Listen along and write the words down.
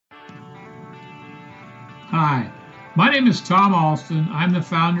Hi, my name is Tom Alston. I'm the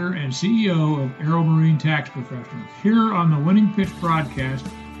founder and CEO of Aero Marine Tax Professionals. Here on the Winning Pitch broadcast,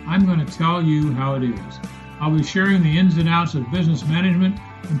 I'm going to tell you how it is. I'll be sharing the ins and outs of business management,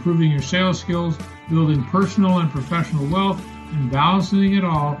 improving your sales skills, building personal and professional wealth, and balancing it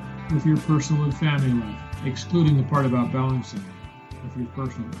all with your personal and family life, excluding the part about balancing it with your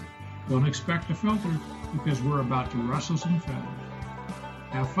personal life. Don't expect a filter because we're about to rustle some feathers.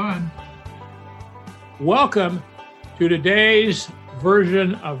 Have fun. Welcome to today's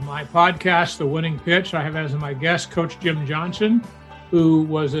version of my podcast, The Winning Pitch. I have as my guest Coach Jim Johnson, who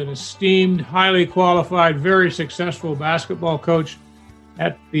was an esteemed, highly qualified, very successful basketball coach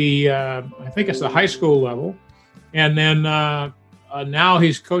at the, I think it's the high school level. And then now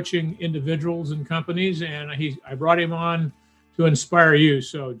he's coaching individuals and companies, and I brought him on to inspire you.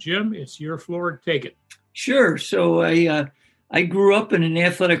 So, Jim, it's your floor. Take it. Sure. So I grew up in an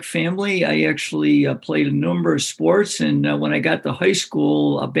athletic family. I actually played a number of sports. And when I got to high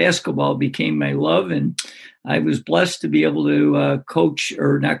school, basketball became my love. And I was blessed to be able to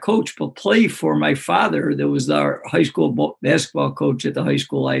play for my father. That was our high school basketball coach at the high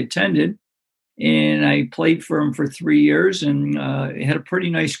school I attended. And I played for him for 3 years and had a pretty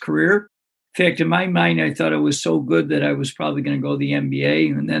nice career. In fact, in my mind, I thought I was so good that I was probably going to go to the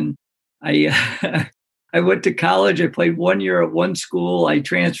NBA. And then I went to college. I played 1 year at one school. I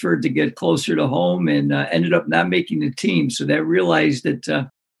transferred to get closer to home and ended up not making the team. So I realized that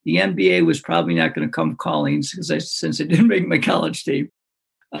the NBA was probably not going to come calling since I didn't make my college team.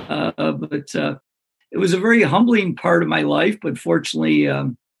 But it was a very humbling part of my life. But fortunately,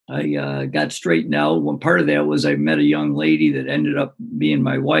 I got straightened out. One part of that was I met a young lady that ended up being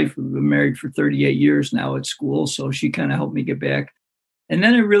my wife. We've been married for 38 years now at school. So she kind of helped me get back. And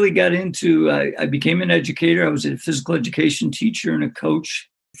then I really got into, I became an educator. I was a physical education teacher and a coach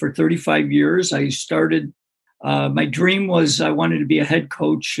for 35 years. I started, my dream was I wanted to be a head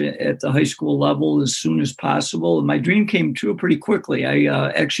coach at the high school level as soon as possible. And my dream came true pretty quickly. I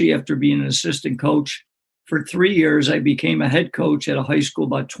actually, after being an assistant coach for 3 years, I became a head coach at a high school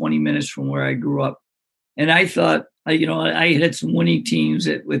about 20 minutes from where I grew up. And I thought, I had some winning teams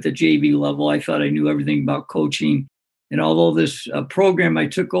with the JV level. I thought I knew everything about coaching. And although this program I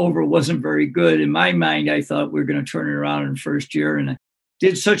took over wasn't very good, in my mind, I thought we were going to turn it around in the first year. And I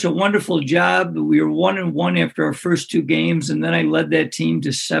did such a wonderful job. We were 1-1 after our first two games. And then I led that team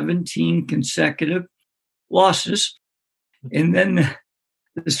to 17 consecutive losses. And then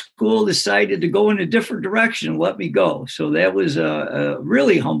the school decided to go in a different direction and let me go. So that was a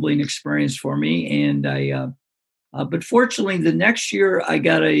really humbling experience for me. And but fortunately, the next year I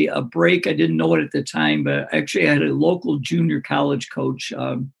got a break. I didn't know it at the time, but actually I had a local junior college coach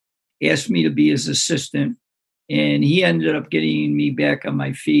asked me to be his assistant, and he ended up getting me back on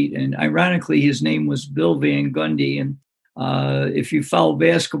my feet. And ironically, his name was Bill Van Gundy. And if you follow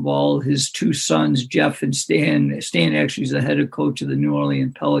basketball, his two sons, Jeff and Stan actually is the head coach of the New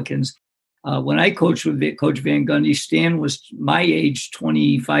Orleans Pelicans. When I coached with Coach Van Gundy, Stan was my age,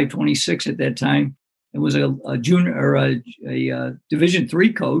 25, 26 at that time. It was a junior or a Division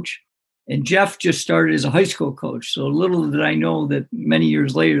III coach, and Jeff just started as a high school coach. So little did I know that many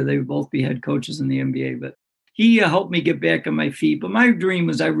years later they would both be head coaches in the NBA. But he helped me get back on my feet. But my dream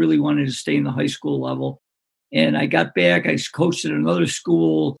was I really wanted to stay in the high school level, and I got back. I coached at another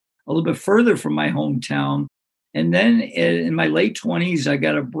school a little bit further from my hometown, and then in my late 20s, I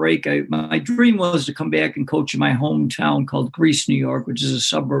got a break. My dream was to come back and coach in my hometown called Greece, New York, which is a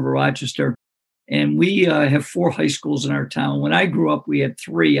suburb of Rochester. And we have 4 high schools in our town. When I grew up, we had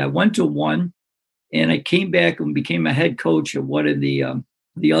 3. I went to one, and I came back and became a head coach at one of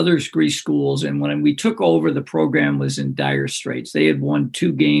the other Greece schools. And when we took over, the program was in dire straits. They had won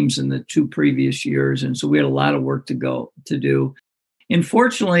 2 games in the 2 previous years, and so we had a lot of work to do. And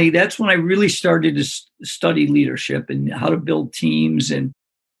fortunately, that's when I really started to study leadership and how to build teams. And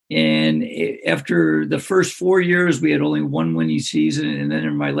after the first 4 years, we had only 1 winning season. And then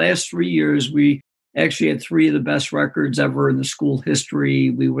in my last 3 years, we actually had 3 of the best records ever in the school history.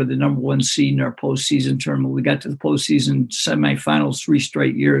 We were the number 1 seed in our postseason tournament. We got to the postseason semifinals 3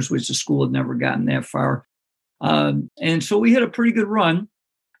 straight years, which the school had never gotten that far. And so we had a pretty good run.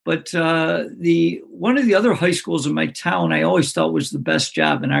 But one of the other high schools in my town, I always thought was the best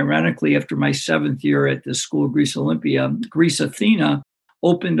job. And ironically, after my 7th year at the school, Greece Athena,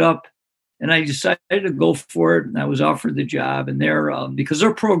 opened up, and I decided to go for it. And I was offered the job, and because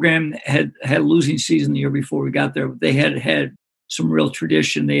their program had a losing season the year before we got there, they had some real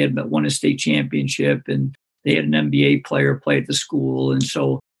tradition. They had won a state championship, and they had an NBA player play at the school. And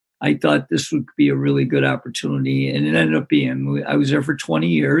so I thought this would be a really good opportunity, and it ended up being. I was there for 20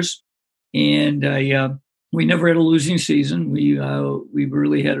 years, and I We never had a losing season. We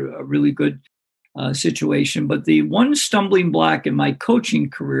really had a really good situation. But the one stumbling block in my coaching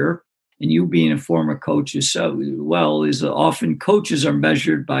career, and you being a former coach is often coaches are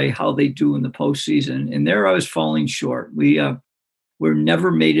measured by how they do in the postseason. And there I was falling short. We're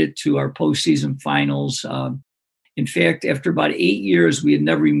never made it to our postseason finals. In fact, after about 8 years, we had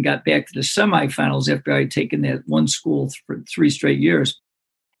never even got back to the semifinals after I had taken that one school for 3 straight years.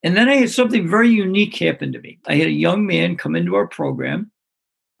 And then I had something very unique happen to me. I had a young man come into our program.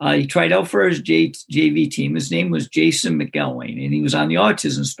 He tried out for his JV team. His name was Jason McElwain, and he was on the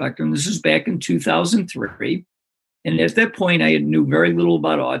autism spectrum. This is back in 2003. And at that point, I knew very little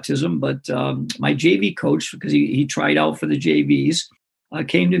about autism, but my JV coach, because he tried out for the JVs,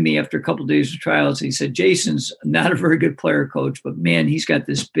 came to me after a couple of days of trials. He said, Jason's not a very good player, coach, but man, he's got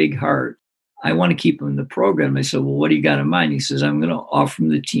this big heart. I want to keep him in the program. I said, well, what do you got in mind? He says, I'm going to offer him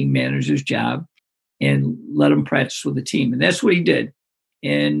the team manager's job and let him practice with the team. And that's what he did.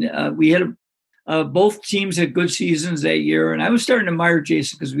 And we had both teams had good seasons that year. And I was starting to admire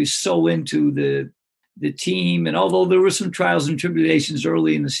Jason because we were so into the team. And although there were some trials and tribulations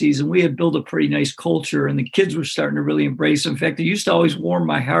early in the season, we had built a pretty nice culture and the kids were starting to really embrace him. In fact, it used to always warm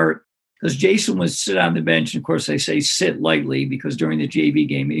my heart because Jason would sit on the bench. And of course, I say sit lightly because during the JV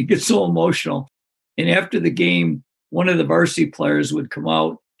game, he gets so emotional. And after the game, one of the varsity players would come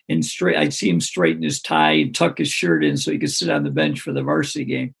out and I'd see him straighten his tie and tuck his shirt in so he could sit on the bench for the varsity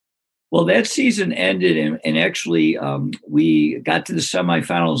game. Well, that season ended, and actually we got to the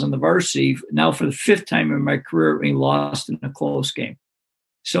semifinals on the varsity. Now, for the 5th time in my career, we lost in a close game.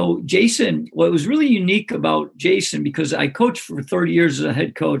 So Jason, what was really unique about Jason, because I coached for 30 years as a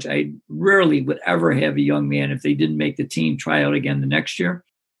head coach, I rarely would ever have a young man, if they didn't make the team, try out again the next year.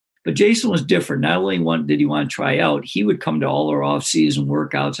 But Jason was different. Not only did he want to try out, he would come to all our off-season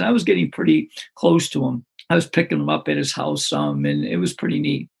workouts. And I was getting pretty close to him. I was picking him up at his house some, and it was pretty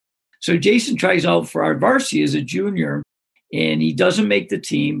neat. So Jason tries out for our varsity as a junior, and he doesn't make the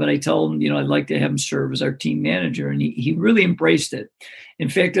team, but I tell him, I'd like to have him serve as our team manager. And he really embraced it. In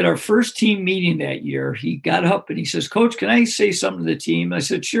fact, at our first team meeting that year, he got up and he says, Coach, can I say something to the team? I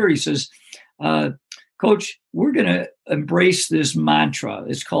said, sure. He says, Coach, we're going to embrace this mantra.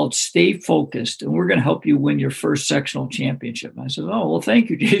 It's called stay focused, and we're going to help you win your first sectional championship. And I said, oh, well,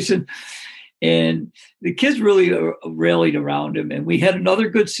 thank you, Jason. And the kids really rallied around him. And we had another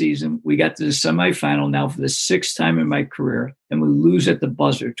good season. We got to the semifinal now for the 6th time in my career, and we lose at the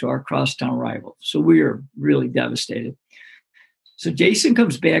buzzer to our crosstown rival. So we are really devastated. So Jason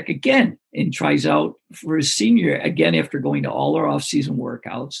comes back again and tries out for his senior again after going to all our off-season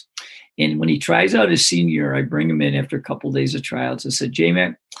workouts. And when he tries out his senior, I bring him in after a couple of days of tryouts. I said,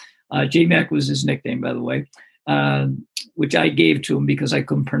 J-Mac, J-Mac was his nickname, by the way, which I gave to him because I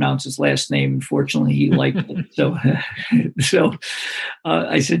couldn't pronounce his last name. Unfortunately, he liked it. So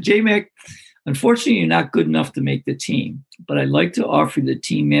I said, J-Mac, unfortunately, you're not good enough to make the team, but I'd like to offer you the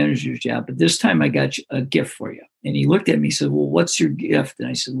team manager's job. But this time I got a gift for you. And he looked at me and said, well, what's your gift? And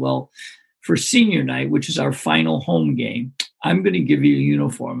I said, well, for senior night, which is our final home game, I'm going to give you a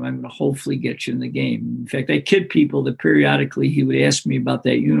uniform. I'm going to hopefully get you in the game. In fact, I kid people that periodically he would ask me about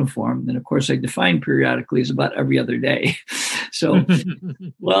that uniform. And of course, I define periodically as about every other day. So,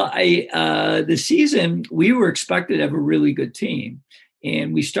 well, the season, we were expected to have a really good team.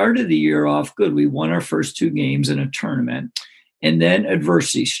 And we started the year off good. We won our first 2 games in a tournament. And then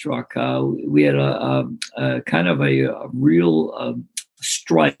adversity struck. We had a kind of a real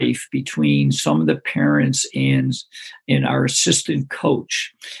strife between some of the parents and our assistant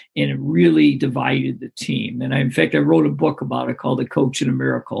coach, and it really divided the team. And in fact, I wrote a book about it called "A Coach in a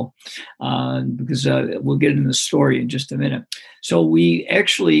Miracle," because we'll get into the story in just a minute. So we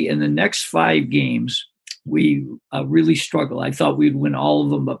actually, in the next 5 games, we really struggled. I thought we'd win all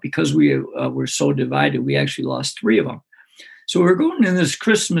of them, but because we were so divided, we actually lost 3 of them. So we're going in this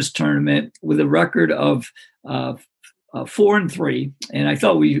Christmas tournament with a record of 4-3, and I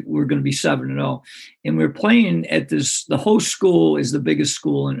thought we were going to be 7-0. And we're playing at the host school is the biggest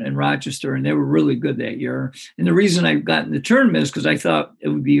school in Rochester, and they were really good that year. And the reason I got in the tournament is because I thought it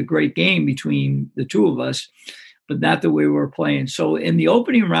would be a great game between the 2 of us, but not the way we were playing. So in the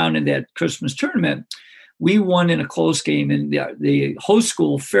opening round in that Christmas tournament, we won in a close game, and the host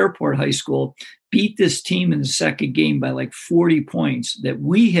school, Fairport High School, beat this team in the second game by like 40 points that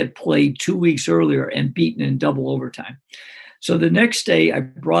we had played 2 weeks earlier and beaten in double overtime. So the next day, I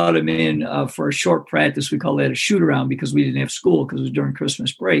brought him in for a short practice. We call that a shoot-around because we didn't have school because it was during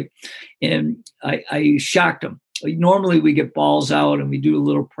Christmas break. And I shocked him. normally we get balls out and we do a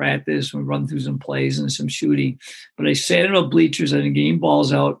little practice. We run through some plays and some shooting. But I sat in the bleachers and getting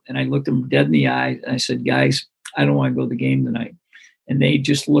balls out, and I looked them dead in the eye. And I said, guys, I don't want to go to the game tonight. And they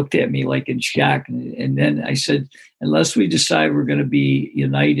just looked at me like in shock. And then I said, unless we decide we're going to be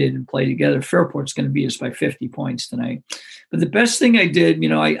united and play together, Fairport's going to beat us by 50 points tonight. But the best thing I did,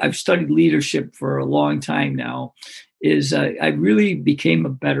 I've studied leadership for a long time now, is I really became a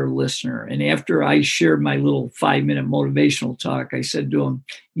better listener. And after I shared my little 5-minute motivational talk, I said to them,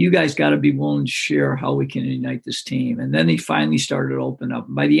 you guys got to be willing to share how we can unite this team. And then they finally started to open up.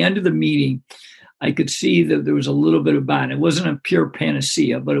 By the end of the meeting, I could see that there was a little bit of bond. It wasn't a pure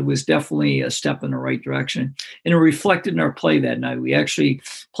panacea, but it was definitely a step in the right direction. And it reflected in our play that night. We actually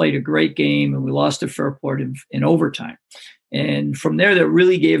played a great game, and we lost to Fairport in overtime. And from there, that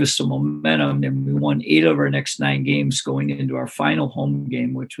really gave us some momentum. And we won 8 of our next 9 games going into our final home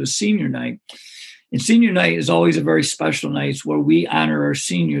game, which was senior night. And senior night is always a very special night. It's where we honor our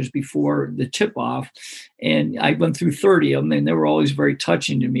seniors before the tip-off. And I went through 30 of them, and they were always very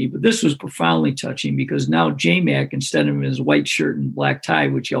touching to me. But this was profoundly touching because now J-Mac, instead of his white shirt and black tie,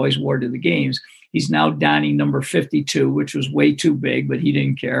 which he always wore to the games, he's now donning number 52, which was way too big, but he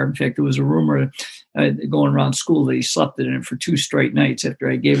didn't care. In fact, there was a rumor going around school that he slept in it for 2 straight nights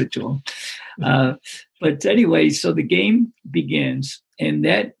after I gave it to him. But anyway, so the game begins, and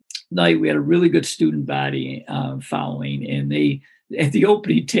that night we had a really good student body following, and they, at the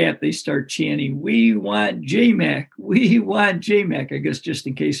opening tap, they start chanting, "We want J-Mac, we want J-Mac," I guess just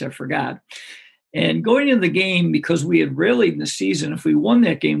in case I forgot. And going into the game, because we had rallied in the season, if we won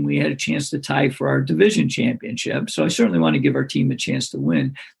that game, we had a chance to tie for our division championship. So I certainly want to give our team a chance to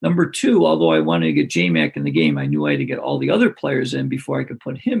win. Number 2, although I wanted to get J-Mac in the game, I knew I had to get all the other players in before I could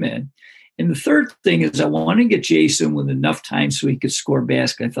put him in. And the third thing is I wanted to get Jason with enough time so he could score a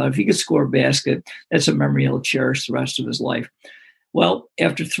basket. I thought if he could score a basket, that's a memory he'll cherish the rest of his life. Well,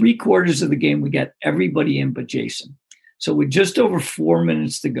 after 3 quarters of the game, we got everybody in but Jason. So with just over 4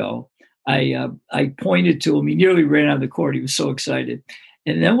 minutes to go, I pointed to him. He nearly ran out of the court. He was so excited.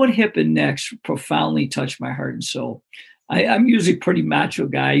 And then what happened next profoundly touched my heart and soul. I'm usually a pretty macho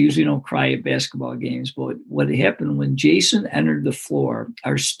guy. I usually don't cry at basketball games. But what happened when Jason entered the floor,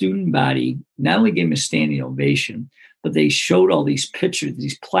 our student body not only gave him a standing ovation, but they showed all these pictures,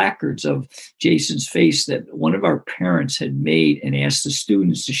 these placards of Jason's face that one of our parents had made and asked the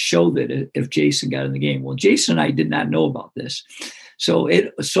students to show that if Jason got in the game. Well, Jason and I did not know about this. So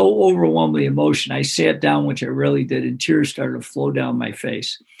it was so overwhelming emotion. I sat down, which I really did, and tears started to flow down my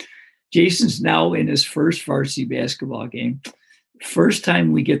face. Jason's now in his first varsity basketball game. First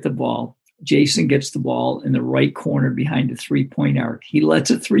time we get the ball, Jason gets the ball in the right corner behind the 3-point arc. He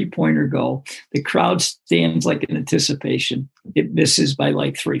lets a 3-pointer go. The crowd stands like in anticipation. It misses by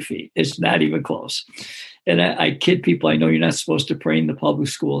like 3 feet. It's not even close. And I kid people, I know you're not supposed to pray in the public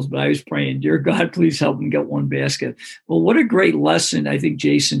schools, but I was praying, dear God, please help him get 1 basket. Well, what a great lesson I think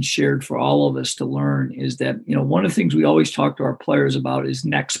Jason shared for all of us to learn is that, one of the things we always talk to our players about is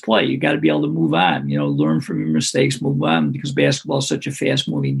next play. You got to be able to move on, learn from your mistakes, move on, because basketball is such a fast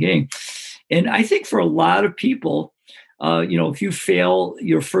moving game. And I think for a lot of people, if you fail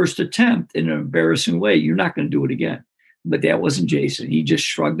your first attempt in an embarrassing way, you're not going to do it again. But that wasn't Jason. He just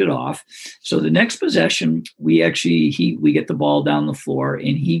shrugged it off. So the next possession, we get the ball down the floor,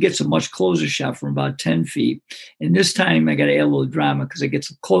 and he gets a much closer shot from about 10 feet. And this time I got to add a little drama because it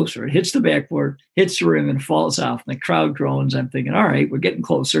gets closer. It hits the backboard, hits the rim, and falls off. And the crowd groans. I'm thinking, all right, we're getting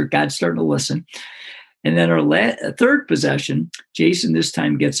closer. God's starting to listen. And then our third possession, Jason this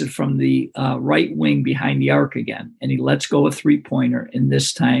time gets it from the right wing behind the arc again. And he lets go a 3-pointer. And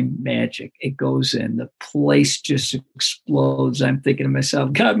this time, magic. It goes in. The place just explodes. I'm thinking to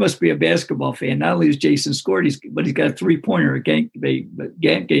myself, God must be a basketball fan. Not only has Jason scored, but he's got a 3-pointer. It can't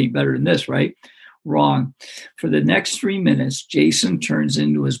get any better than this, right? Wrong. For the next 3 minutes, Jason turns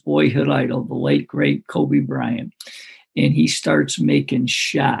into his boyhood idol, the late, great Kobe Bryant. And he starts making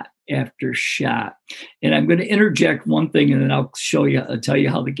shot after shot. And I'm going to interject one thing, and then I'll tell you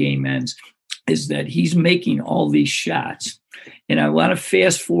how the game ends, is that he's making all these shots. And I want to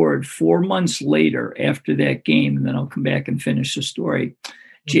fast forward 4 months later after that game, and then I'll come back and finish the story.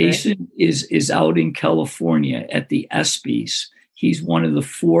 Okay. Jason is out in California at the ESPYs. He's one of the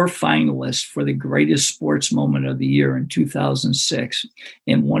 4 finalists for the greatest sports moment of the year in 2006.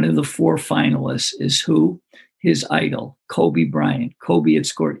 And one of the 4 finalists is who? His idol, Kobe Bryant. Kobe had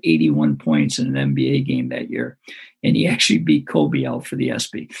scored 81 points in an NBA game that year, and he actually beat Kobe out for the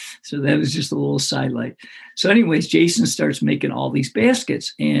ESPY. So that was just a little sidelight. So anyways, Jason starts making all these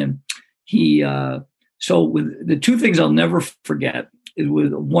baskets, and so with the 2 things I'll never forget is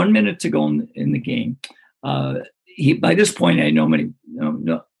with 1 minute to go in the game, By this point, I know many.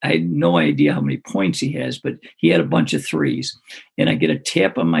 No, I had no idea how many points he has, but he had a bunch of threes. And I get a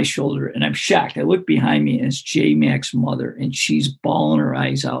tap on my shoulder, and I'm shocked. I look behind me, and it's J Mac's mother, and she's bawling her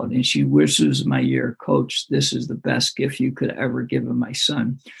eyes out, and she whispers in my ear, "Coach, this is the best gift you could ever give him, my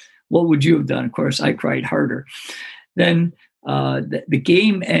son. What would you have done?" Of course, I cried harder. Then the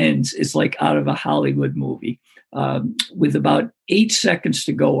game ends. It's like out of a Hollywood movie. With about 8 seconds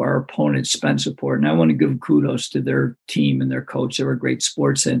to go, our opponent, Spencerport, and I want to give kudos to their team and their coach. They were great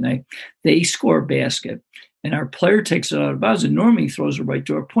sports that night. They score a basket, and our player takes it out of bounds, and normally he throws it right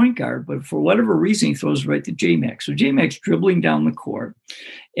to our point guard, but for whatever reason, he throws it right to J-Mac. So J-Mac's dribbling down the court,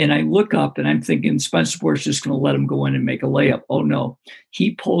 and I look up, and I'm thinking Spencerport's just going to let him go in and make a layup. Oh, no.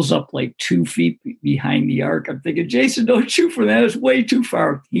 He pulls up like 2 feet behind the arc. I'm thinking, Jason, don't shoot from that. It's way too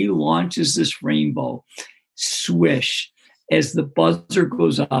far. He launches this rainbow. Swish. As the buzzer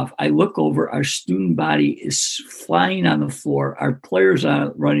goes off, I look over. Our student body is flying on the floor. Our players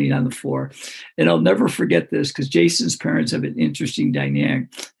are running on the floor. And I'll never forget this because Jason's parents have an interesting dynamic.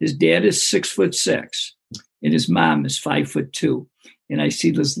 His dad is 6'6", and his mom is 5'2". And I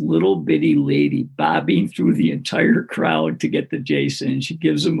see this little bitty lady bobbing through the entire crowd to get to Jason. And she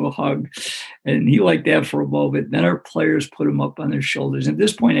gives him a hug. And he liked that for a moment. Then our players put him up on their shoulders. At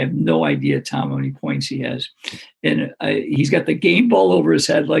this point, I have no idea, Tom, how many points he has. And he's got the game ball over his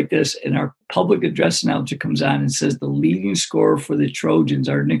head like this. And our public address announcer comes on and says, the leading scorer for the Trojans,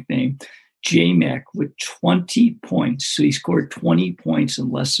 our nickname, J-Mac, with 20 points. So he scored 20 points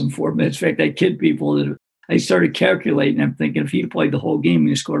in less than 4 minutes. In fact, I kid people that I started calculating. I'm thinking if he'd played the whole game,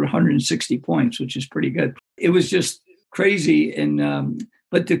 he scored 160 points, which is pretty good. It was just crazy. And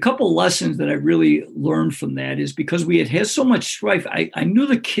but the couple lessons that I really learned from that is because we had so much strife, I knew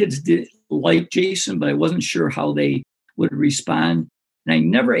the kids did like Jason, but I wasn't sure how they would respond. And I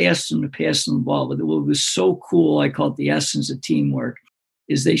never asked them to pass them the ball. But what was so cool, I call it the essence of teamwork,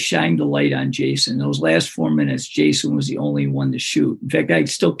 is they shined the light on Jason. Those last 4 minutes, Jason was the only one to shoot. In fact, I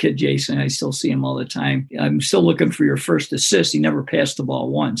still kid Jason. I still see him all the time. I'm still looking for your first assist. He never passed the ball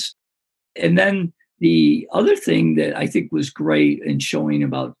once. And then the other thing that I think was great in showing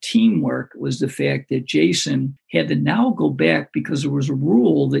about teamwork was the fact that Jason had to now go back because there was a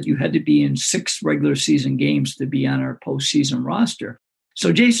rule that you had to be in 6 regular season games to be on our postseason roster.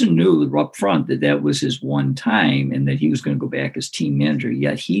 So Jason knew up front that that was his one time and that he was going to go back as team manager,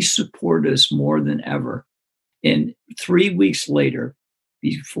 yet he supported us more than ever. And 3 weeks later,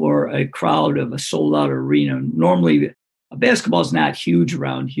 before a crowd of a sold-out arena, normally basketball is not huge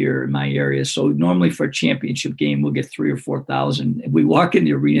around here in my area, so normally for a championship game, we'll get 3,000 or 4,000. If we walk in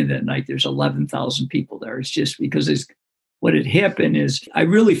the arena that night, there's 11,000 people there. It's just because what had happened is I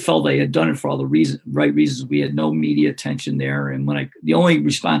really felt I had done it for all the right reasons. We had no media attention there. And the only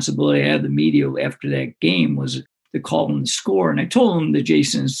responsibility I had the media after that game was to call them the score. And I told them that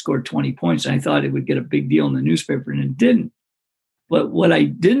Jason scored 20 points. And I thought it would get a big deal in the newspaper, and it didn't. But what I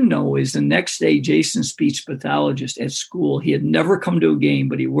didn't know is the next day, Jason's speech pathologist at school, he had never come to a game,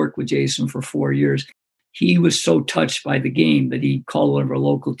 but he worked with Jason for 4 years. He was so touched by the game that he called one of our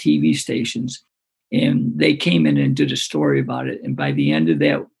local TV stations. And they came in and did a story about it. And by the end of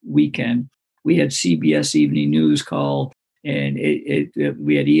that weekend, we had CBS Evening News call, and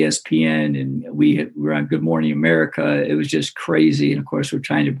we had ESPN, and we were on Good Morning America. It was just crazy. And of course, we're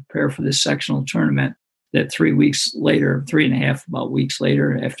trying to prepare for this sectional tournament that 3 weeks later, 3.5 about weeks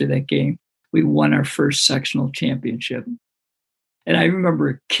later after that game, we won our first sectional championship. And I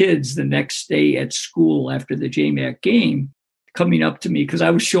remember kids the next day at school after the JMAC game coming up to me because I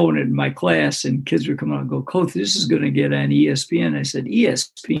was showing it in my class, and kids would come out and go, "Coach, this is going to get on ESPN." I said,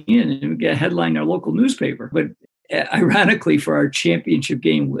 "ESPN?" And we get a headline in our local newspaper. But ironically, for our championship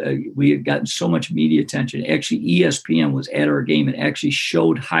game, we had gotten so much media attention. Actually, ESPN was at our game and actually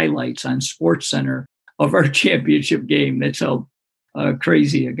showed highlights on SportsCenter of our championship game. That's how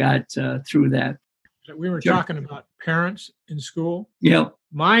crazy it got through that. We were talking about parents in school. Yeah.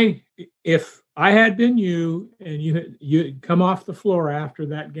 If I had been you and you had come off the floor after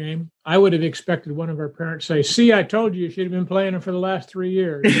that game, I would have expected one of our parents to say, "See, I told you should have been playing him for the last 3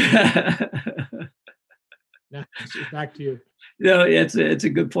 years." Now, back to you. No, it's a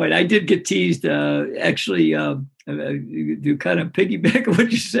good point. I did get teased, actually, to kind of piggyback on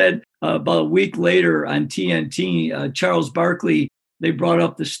what you said. About a week later on TNT, Charles Barkley, they brought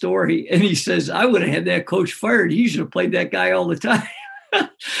up the story, and he says, "I would have had that coach fired. He should have played that guy all the time."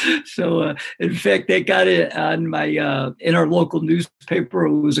 So, in fact, they got it on my in our local newspaper.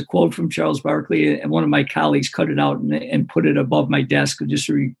 It was a quote from Charles Barkley, and one of my colleagues cut it out and put it above my desk just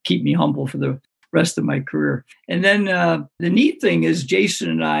to keep me humble for the rest of my career. And then the neat thing is Jason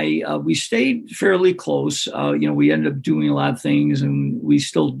and I, we stayed fairly close. We ended up doing a lot of things, and we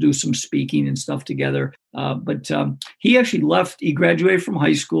still do some speaking and stuff together. But he actually left. He graduated from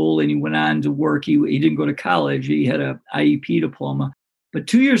high school and he went on to work. He didn't go to college. He had an IEP diploma. But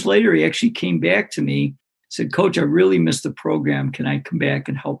 2 years later, he actually came back to me, said, Coach, I really missed the program. Can I come back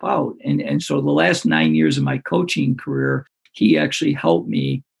and help out? And so the last 9 years of my coaching career, he actually helped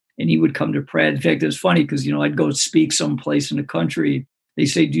me. And he would come to Pratt. In fact, it was funny because, I'd go speak someplace in the country. They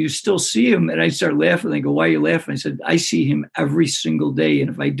say, do you still see him? And I'd start laughing. They go, why are you laughing? I said, I see him every single day. And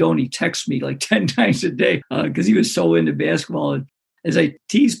if I don't, he texts me like 10 times a day because he was so into basketball. And as I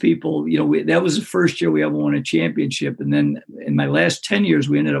tease people, that was the first year we ever won a championship. And then in my last 10 years,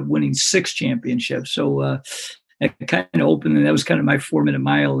 we ended up winning 6 championships. So it kind of opened, and that was kind of my 4-minute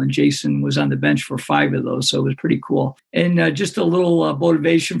mile. And Jason was on the bench for 5 of those. So it was pretty cool. And just a little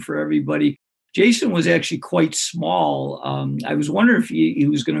motivation for everybody. Jason was actually quite small. I was wondering if he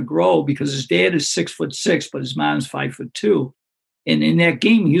was going to grow because his dad is 6'6", but his mom's 5'2". And in that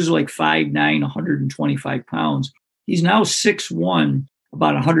game, he was like 5'9", 125 pounds. He's now 6'1",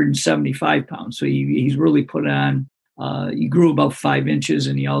 about 175 pounds. So he's really put on. He grew about 5 inches,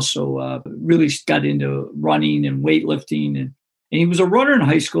 and he also really got into running and weightlifting. And he was a runner in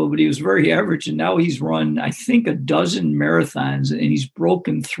high school, but he was very average. And now he's run, I think, 12 marathons, and he's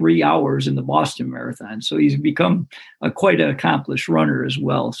broken 3 hours in the Boston Marathon. So he's become quite an accomplished runner as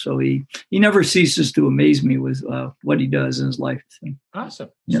well. So he never ceases to amaze me with what he does in his life. Awesome.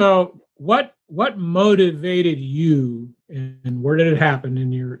 Yeah. So what motivated you, and where did it happen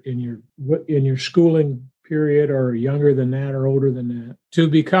in your schooling period, or younger than that or older than that, to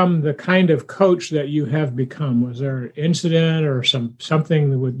become the kind of coach that you have become? Was there an incident or something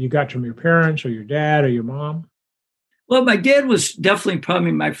that you got from your parents or your dad or your mom? Well, my dad was definitely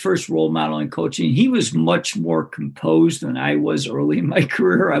probably my first role model in coaching. He was much more composed than I was early in my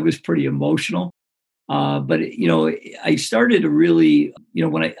career. I was pretty emotional. But I started to really,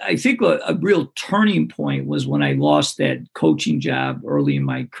 when I think a real turning point was when I lost that coaching job early in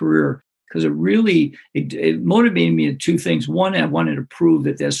my career, because it motivated me in 2 things. One, I wanted to prove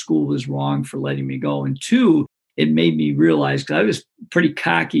that school was wrong for letting me go. And 2, it made me realize, because I was pretty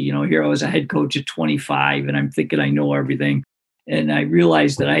cocky, here I was a head coach at 25 and I'm thinking I know everything. And I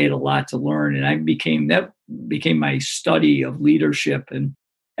realized that I had a lot to learn, and that became my study of leadership. And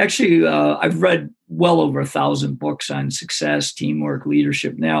actually, I've read well over 1,000 books on success, teamwork,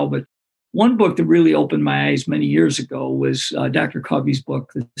 leadership now, but one book that really opened my eyes many years ago was Dr. Covey's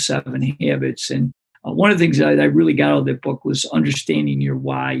book, The 7 Habits. And one of the things that I really got out of that book was understanding your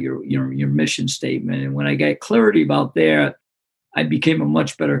why, your mission statement. And when I got clarity about that, I became a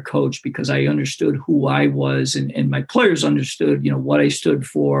much better coach because I understood who I was, and my players understood, what I stood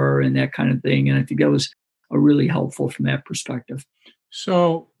for and that kind of thing. And I think that was really helpful from that perspective.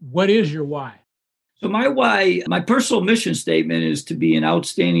 So what is your why? So my why, my personal mission statement is to be an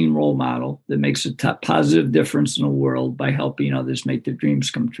outstanding role model that makes a positive difference in the world by helping others make their dreams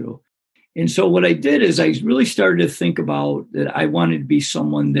come true. And so what I did is I really started to think about that I wanted to be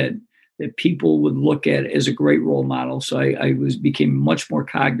someone that people would look at as a great role model. So I became much more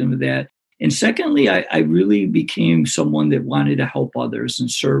cognizant of that. And secondly, I really became someone that wanted to help others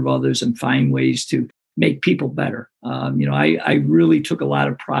and serve others and find ways to make people better. I really took a lot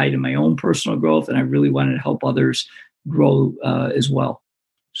of pride in my own personal growth, and I really wanted to help others grow as well.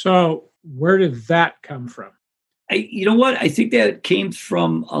 So where did that come from? I think that came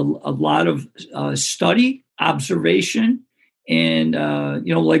from a lot of study, observation, and,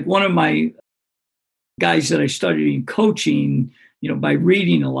 like one of my guys that I studied in coaching, by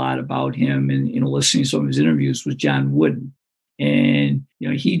reading a lot about him and, listening to some of his interviews was John Wooden. And,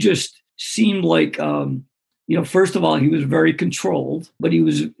 he just seemed like, first of all, he was very controlled, but he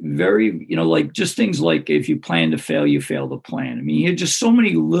was very, just things like, if you plan to fail, you fail to plan. I mean, he had just so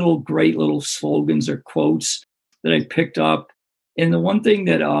many great little slogans or quotes that I picked up. And the one thing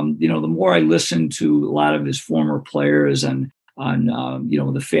that, the more I listened to a lot of his former players on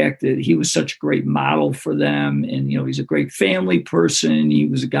the fact that he was such a great model for them. And, he's a great family person. He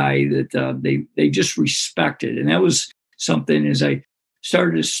was a guy that they just respected. And that was something as I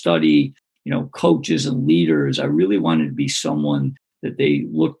started to study, coaches and leaders, I really wanted to be someone that they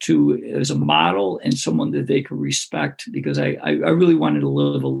looked to as a model and someone that they could respect, because I really wanted to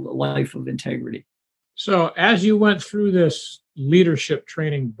live a life of integrity. So as you went through this leadership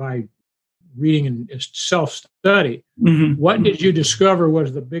training by reading and self-study, what did you discover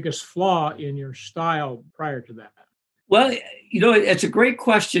was the biggest flaw in your style prior to that? Well, it's a great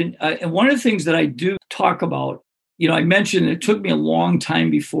question. And one of the things that I do talk about, I mentioned it took me a long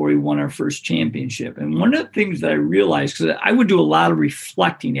time before we won our first championship. And one of the things that I realized, because I would do a lot of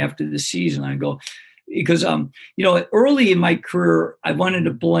reflecting after the season, I go, because, early in my career, I wanted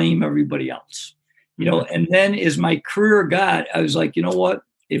to blame everybody else, and then as my career got, I was like, you know what,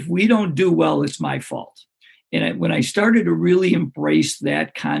 if we don't do well, it's my fault. And when I started to really embrace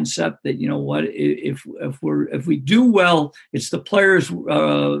that concept that, you know what, if we do well, it's the players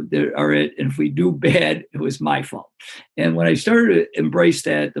that are it. And if we do bad, it was my fault. And when I started to embrace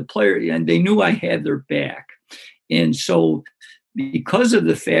that, the player, and they knew I had their back. And so because of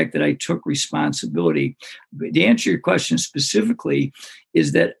the fact that I took responsibility, to answer your question specifically,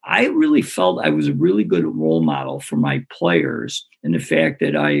 is that I really felt I was a really good role model for my players, and the fact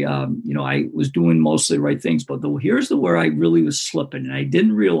that I was doing mostly the right things. But here's where I really was slipping, and I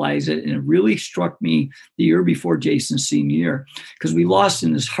didn't realize it, and it really struck me the year before Jason's senior year, because we lost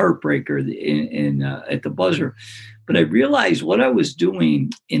in this heartbreaker at the buzzer. But I realized what I was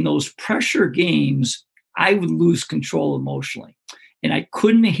doing in those pressure games, I would lose control emotionally, and I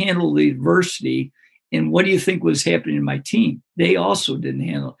couldn't handle the adversity. And what do you think was happening in my team? They also didn't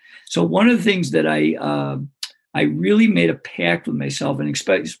handle it. So one of the things that I really made a pact with myself, and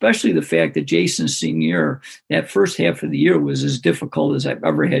especially the fact that Jason's senior year, that first half of the year was as difficult as I've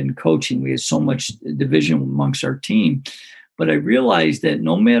ever had in coaching. We had so much division amongst our team. But I realized that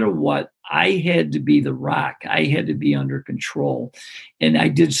no matter what, I had to be the rock. I had to be under control. And I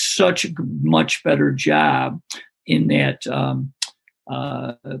did such a much better job in that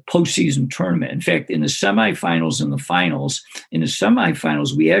postseason tournament. In fact, in the semifinals and the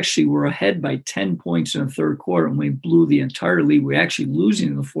finals, we actually were ahead by 10 points in the third quarter, and we blew the entire lead. We were actually losing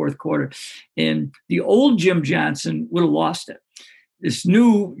in the fourth quarter. And the old Jim Johnson would have lost it. This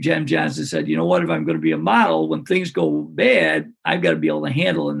new Jim Johnson said, you know what, if I'm going to be a model, when things go bad, I've got to be able to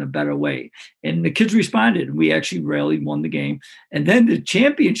handle it in a better way. And the kids responded, and we actually rallied, won the game. And then the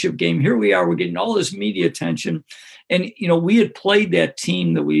championship game, here we are, we're getting all this media attention. And, we had played that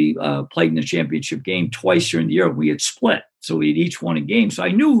team that we played in the championship game twice during the year. We had split. So we had each won a game. So I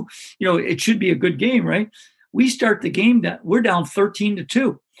knew, it should be a good game, right? We start the game, we're down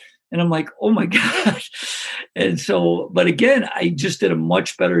 13-2. And I'm like, oh my gosh. And so, but again, I just did a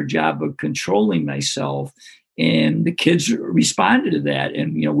much better job of controlling myself. And the kids responded to that.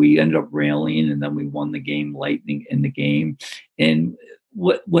 And, we ended up rallying, and then we won the game late in the game. And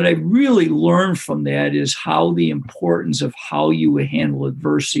what I really learned from that is how the importance of how you handle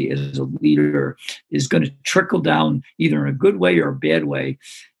adversity as a leader is going to trickle down either in a good way or a bad way.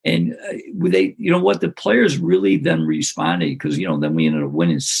 And the players really then responded, because, then we ended up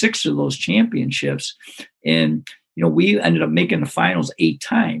winning 6 of those championships. And, we ended up making the finals 8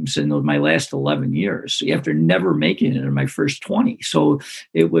 times in my last 11 years after never making it in my first 20. So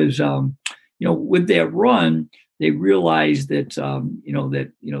it was, with that run, they realized that,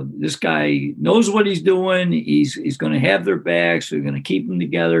 this guy knows what he's doing. He's going to have their backs. So we're going to keep them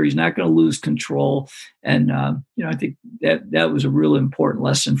together. He's not going to lose control. And, I think that was a really important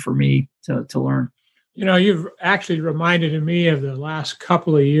lesson for me to learn. You've actually reminded me of the last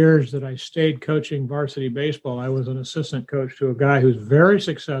couple of years that I stayed coaching varsity baseball. I was an assistant coach to a guy who's very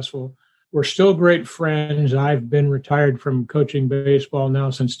successful. We're still great friends. I've been retired from coaching baseball now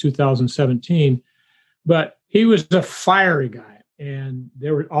since 2017, but he was a fiery guy. And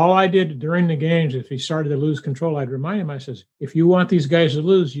all I did during the games, if he started to lose control, I'd remind him, I says, if you want these guys to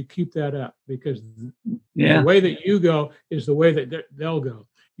lose, you keep that up, because the way that you go is the way that they'll go.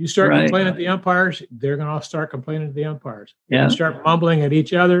 You start complaining at the umpires, they're going to all start complaining at the umpires. You start mumbling at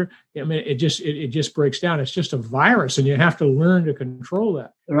each other. I mean, it just breaks down. It's just a virus, and you have to learn to control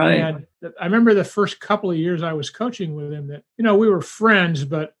that. Right. And I remember the first couple of years I was coaching with him that, we were friends,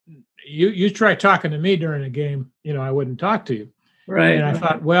 but you try talking to me during a game, I wouldn't talk to you. Right. And I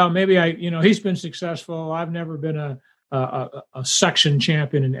thought, well, maybe he's been successful. I've never been a section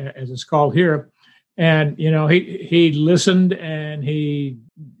champion, as it's called here. And, he listened, and he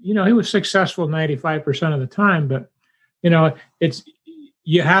was successful 95% of the time. But,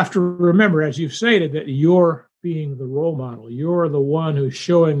 you have to remember, as you've stated, that you're being the role model. You're the one who's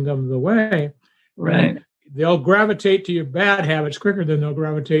showing them the way. Right. They'll gravitate to your bad habits quicker than they'll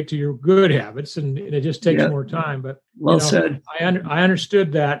gravitate to your good habits. And it just takes more time. But well said. I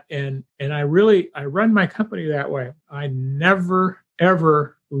understood that. And I run my company that way. I never,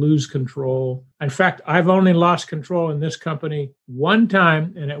 ever lose control. In fact, I've only lost control in this company one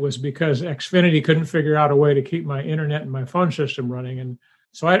time, and it was because Xfinity couldn't figure out a way to keep my internet and my phone system running. And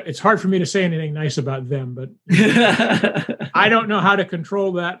so it's hard for me to say anything nice about them, but I don't know how to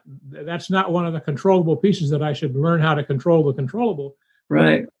control that. That's not one of the controllable pieces that I should learn how to control the controllable.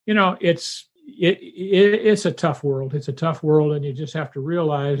 Right. It's it's a tough world. It's a tough world, and you just have to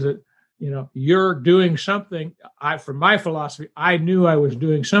realize that you're doing something. From my philosophy, I knew I was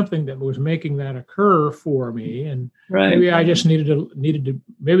doing something that was making that occur for me, and maybe I just needed to.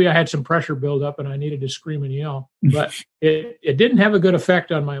 Maybe I had some pressure build up, and I needed to scream and yell. But it didn't have a good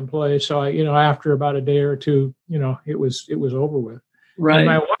effect on my employees. So after about a day or two, it was over with. Right.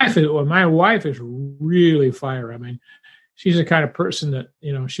 And my wife is really fire. I mean, she's the kind of person that,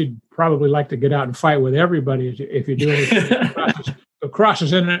 she'd probably like to get out and fight with everybody if you do anything that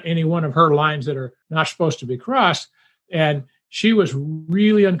crosses in any one of her lines that are not supposed to be crossed. And she was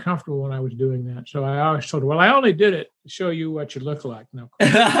really uncomfortable when I was doing that. So I always told her, well, I only did it to show you what you look like. No,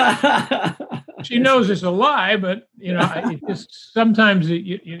 she knows it's a lie, but sometimes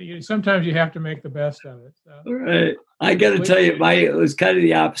sometimes you have to make the best of it. So. Right. I got to tell you, it was kind of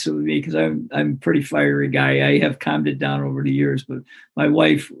the opposite with me because I'm a pretty fiery guy. I have calmed it down over the years, but my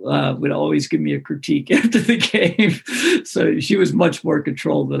wife would always give me a critique after the game. So she was much more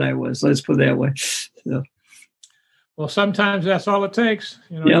controlled than I was. Let's put it that way. So. Well, sometimes that's all it takes.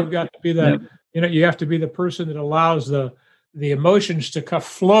 You've got to be that. You have to be the person that allows the emotions to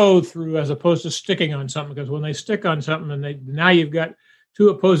flow through as opposed to sticking on something. Because when they stick on something, and now you've got two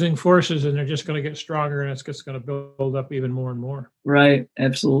opposing forces, and they're just going to get stronger, and it's just going to build up even more and more. Right.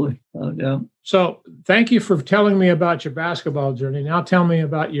 Absolutely. Oh, yeah. So thank you for telling me about your basketball journey. Now tell me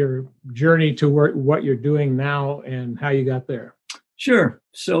about your journey to what you're doing now and how you got there. Sure.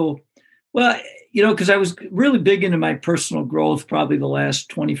 So, well, because I was really big into my personal growth probably the last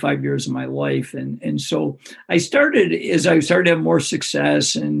 25 years of my life. And so I started to have more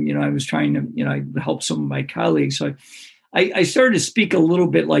success, and, I was trying to, help some of my colleagues. So I started to speak a little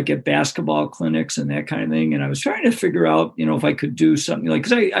bit like at basketball clinics and that kind of thing. And I was trying to figure out, if I could do something like,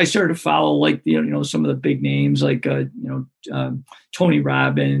 because I started to follow like, some of the big names like, Tony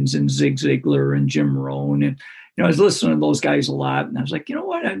Robbins and Zig Ziglar and Jim Rohn. And, I was listening to those guys a lot. And I was like, you know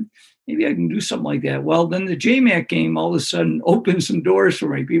what? Maybe I can do something like that. Well, then the JMAC game all of a sudden opened some doors for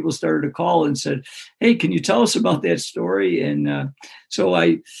me. People started to call and said, hey, can you tell us about that story? And so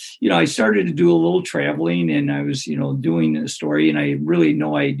I started to do a little traveling, and I was, doing a story, and I really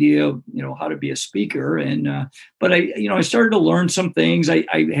no idea, how to be a speaker. And, but I started to learn some things. I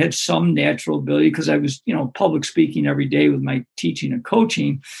had some natural ability because I was, public speaking every day with my teaching and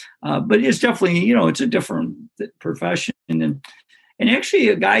coaching. But it's definitely, it's a different profession. And actually,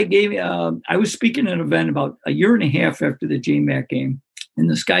 a guy gave me, I was speaking at an event about a year and a half after the JMAC game. And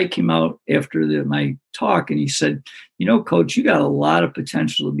this guy came out after my talk, and he said, Coach, you got a lot of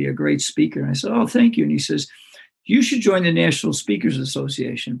potential to be a great speaker. And I said, oh, thank you. And he says, you should join the National Speakers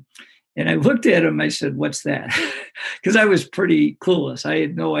Association. And I looked at him, I said, what's that? Because I was pretty clueless. I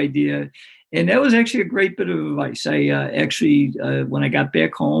had no idea. And that was actually a great bit of advice. I when I got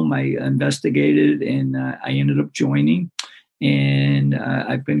back home, I investigated, and I ended up joining. And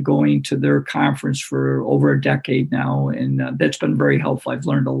I've been going to their conference for over a decade now, and that's been very helpful. I've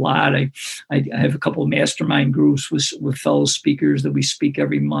learned a lot. I have a couple of mastermind groups with fellow speakers that we speak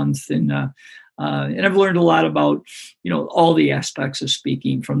every month, and I've learned a lot about all the aspects of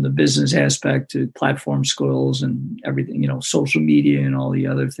speaking, from the business aspect to platform skills and everything, social media and all the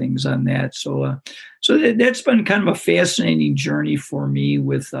other things on that. So that's been kind of a fascinating journey for me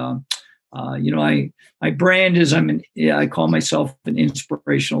with. My brand is I call myself an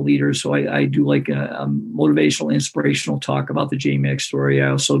inspirational leader. So I do like a motivational, inspirational talk about the JMAC story.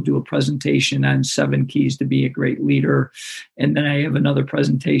 I also do a presentation on 7 keys to be a great leader. And then I have another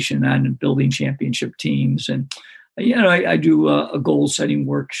presentation on building championship teams. And, I do a goal setting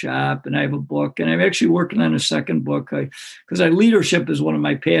workshop, and I have a book, and I'm actually working on a second book because leadership is one of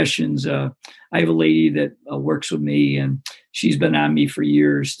my passions. I have a lady that works with me, and she's been on me for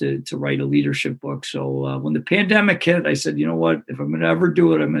years to write a leadership book. So when the pandemic hit, I said, you know what, if I'm going to ever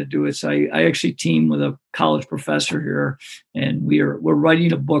do it, I'm going to do it. So I actually teamed with a college professor here, and we're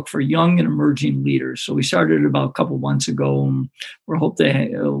writing a book for young and emerging leaders. So we started about a couple months ago, and we hope they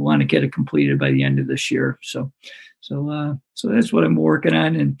want to get it completed by the end of this year. So that's what I'm working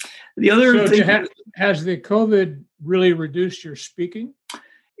on. And the other thing, has the COVID really reduced your speaking?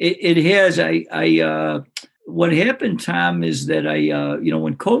 It has. What happened, Tom, is that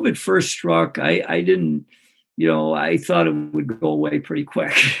when COVID first struck, I didn't, I thought it would go away pretty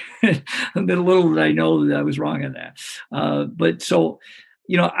quick. And then little did I know that I was wrong on that. But so,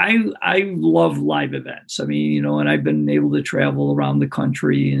 I love live events. I mean, and I've been able to travel around the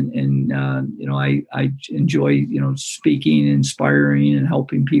country, and I enjoy, speaking, inspiring, and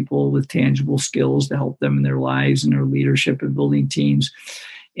helping people with tangible skills to help them in their lives and their leadership and building teams.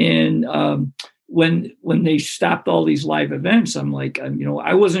 And when they stopped all these live events, I'm like,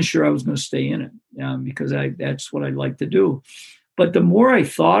 I wasn't sure I was going to stay in it because that's what I like to do. But the more I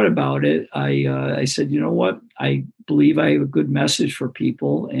thought about it, I said, you know what? I believe I have a good message for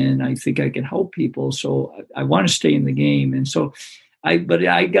people, and I think I can help people. So I want to stay in the game. And so but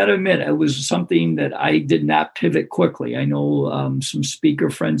I got to admit, it was something that I did not pivot quickly. I know some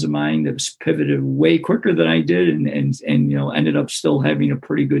speaker friends of mine that pivoted way quicker than I did, and ended up still having a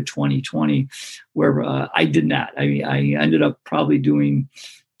pretty good 2020, where I did not. I ended up probably doing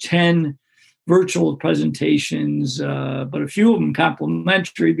 10 virtual presentations, but a few of them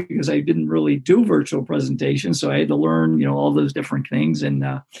complimentary because I didn't really do virtual presentations, so I had to learn, all those different things. And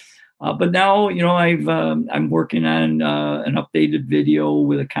but now, I'm working on an updated video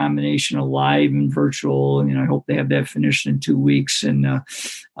with a combination of live and virtual, and I hope to have that finished in 2 weeks. And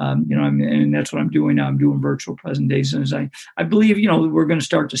and that's what I'm doing now. I'm doing virtual presentations. I believe we're going to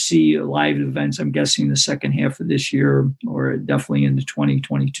start to see live events. I'm guessing the second half of this year, or definitely into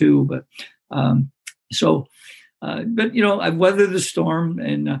 2022. But I've weathered the storm,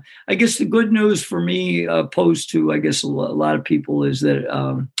 and I guess the good news for me, opposed to, I guess, a lot of people, is that,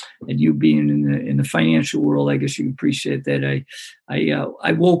 and you being in the financial world, I guess you appreciate that.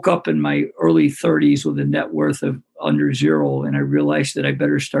 I woke up in my early 30s with a net worth of under zero, and I realized that I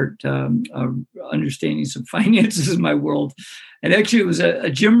better start understanding some finances in my world. And actually, it was a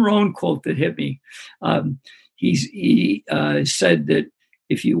Jim Rohn quote that hit me. He said that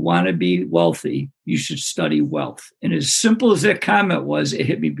if you want to be wealthy, you should study wealth. And as simple as that comment was, it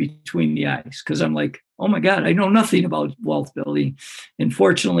hit me between the eyes, because I'm like, oh my God, I know nothing about wealth building. And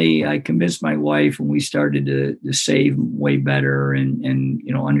fortunately, I convinced my wife, and we started to save way better and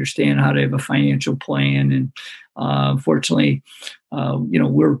understand how to have a financial plan. And fortunately,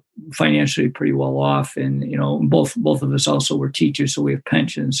 we're financially pretty well off, and both of us also were teachers, so we have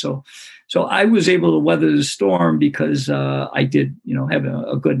pensions. So I was able to weather the storm because I did, have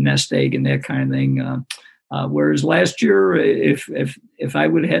a good nest egg and that kind of thing. Whereas last year, if I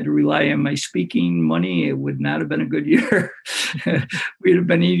would have had to rely on my speaking money, it would not have been a good year. We'd have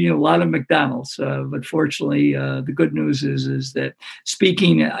been eating a lot of McDonald's. But fortunately, the good news is that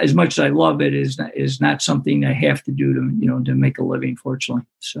speaking, as much as I love it, is not something I have to do to make a living. Fortunately,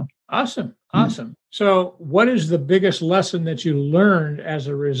 so awesome. So, what is the biggest lesson that you learned as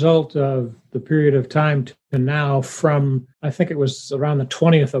a result of the period of time to now? From, I think it was around the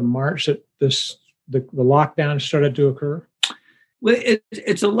 20th of March that the lockdown started to occur? Well,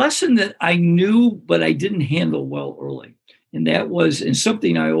 it's a lesson that I knew, but I didn't handle well early. And that was, and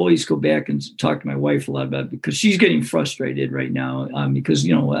something I always go back and talk to my wife a lot about, because she's getting frustrated right now. Because,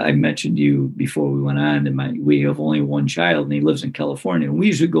 I mentioned to you before we went on that we have only one child, and he lives in California. And we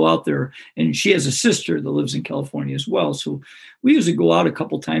usually go out there, and she has a sister that lives in California as well. So we usually go out a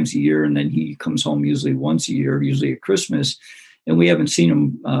couple times a year, and then he comes home usually once a year, usually at Christmas. And we haven't seen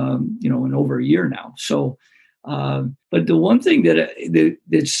him, in over a year now. So, but the one thing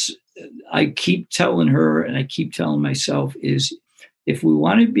that's I keep telling her, and I keep telling myself, is if we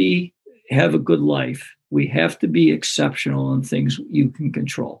want to have a good life, we have to be exceptional in things you can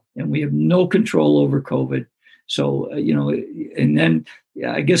control. And we have no control over COVID. So, and then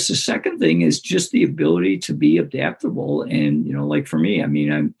I guess the second thing is just the ability to be adaptable. And, like for me,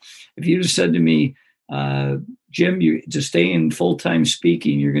 if you just said to me, Jim, to stay in full-time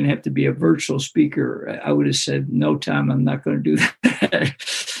speaking, you're going to have to be a virtual speaker, I would have said, no, Tom, I'm not going to do that.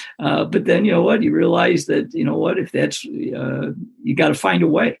 But then, you realize that, if that's, you got to find a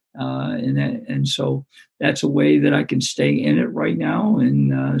way. And so that's a way that I can stay in it right now.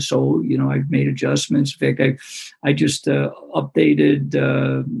 And so, I've made adjustments. In fact, I just updated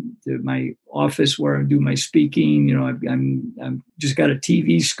my office where I do my speaking. I'm just got a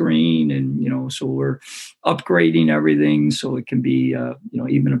TV screen, and, so we're upgrading everything so it can be,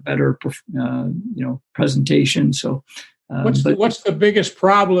 even a better, presentation. So, what's the biggest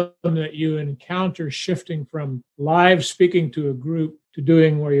problem that you encounter shifting from live speaking to a group to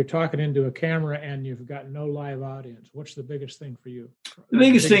doing where you're talking into a camera and you've got no live audience? What's the biggest thing for you?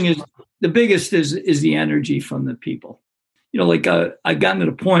 The biggest is the energy from the people. I've gotten to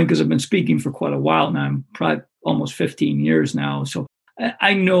the point, because I've been speaking for quite a while now. I'm probably almost 15 years now. So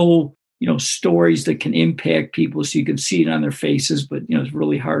I know, stories that can impact people, so you can see it on their faces, but, it's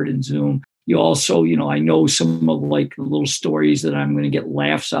really hard in Zoom. You also, I know some of the little stories that I'm going to get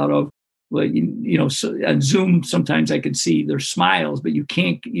laughs out of. But, so on Zoom, sometimes I can see their smiles, but you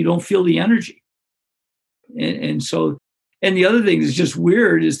don't feel the energy. And so, and the other thing that's just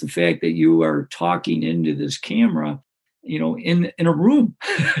weird is the fact that you are talking into this camera, in a room.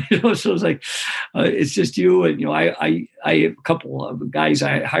 So it's like, it's just you. And, I have a couple of guys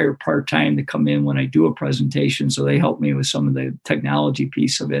I hire part-time to come in when I do a presentation. So they help me with some of the technology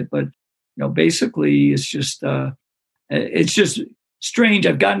piece of it. But, basically it's just strange.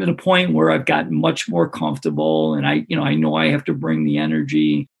 I've gotten to the point where I've gotten much more comfortable, and I know I have to bring the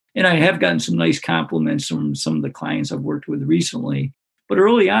energy, and I have gotten some nice compliments from some of the clients I've worked with recently. But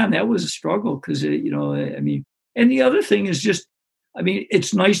early on, that was a struggle because, and the other thing is just,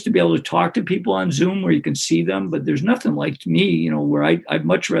 it's nice to be able to talk to people on Zoom where you can see them, but there's nothing like me, where I'd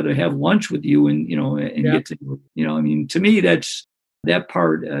much rather have lunch with you and get to, to me, that's that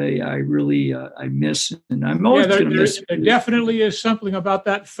part I really I miss, and I'm always going to miss. There definitely is something about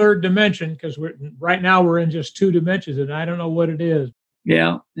that third dimension, because right now we're in just two dimensions, and I don't know what it is.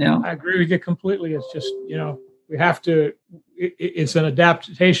 Yeah. I agree with you completely. It's just, we have to, it's an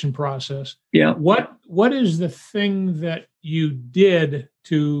adaptation process. Yeah. What is the thing that you did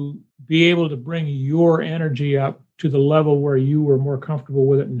to be able to bring your energy up to the level where you were more comfortable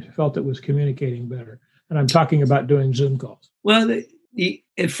with it and felt it was communicating better? And I'm talking about doing Zoom calls. Well,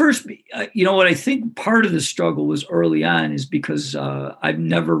 at first, what I think part of the struggle was early on is because I've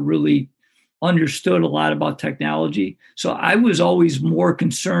never really understood a lot about technology. So I was always more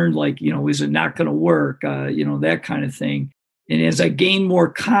concerned, like, is it not going to work? That kind of thing. And as I gained more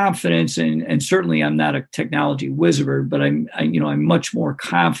confidence, and certainly I'm not a technology wizard, but I'm much more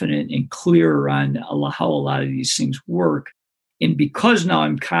confident and clearer on how a lot of these things work. And because now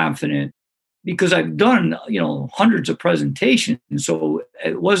I'm confident, because I've done, hundreds of presentations. So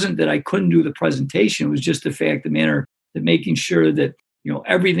it wasn't that I couldn't do the presentation. It was just the fact, the manner that making sure that,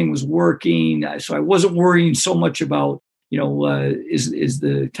 everything was working. So I wasn't worrying so much about, is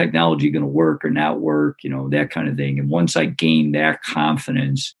the technology going to work or not work, that kind of thing. And once I gained that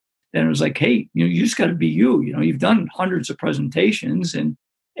confidence, then it was like, hey, you just got to be you. You've done hundreds of presentations. And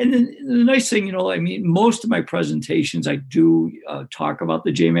then the nice thing, most of my presentations, I do talk about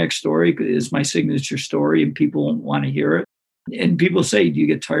the JMax story. It's my signature story, and people want to hear it. And people say, do you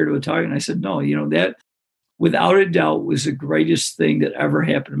get tired of it talking? And I said, no, that without a doubt was the greatest thing that ever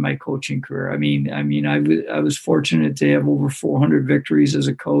happened in my coaching career. I was fortunate to have over 400 victories as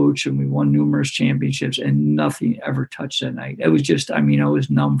a coach, and we won numerous championships, and nothing ever touched that night. It was just, I was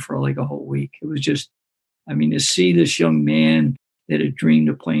numb for like a whole week. It was just, to see this young man that had dreamed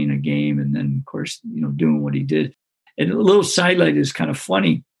of playing a game, and then, of course, doing what he did. And a little sidelight is kind of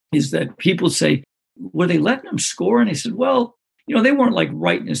funny, is that people say, were they letting him score? And I said, well, they weren't like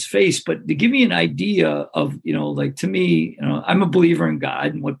right in his face, but to give me an idea of, like, to me, I'm a believer in God,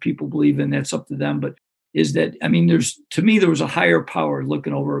 and what people believe in, that's up to them. But is that, there was a higher power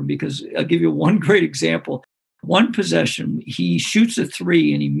looking over him, because I'll give you one great example. One possession, he shoots a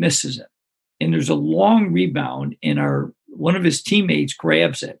three and he misses it. And there's a long rebound, and one of his teammates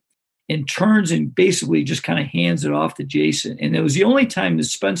grabs it and turns and basically just kind of hands it off to Jason. And it was the only time that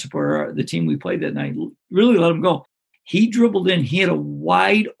Spencer, the team we played that night, really let him go. He dribbled in. He had a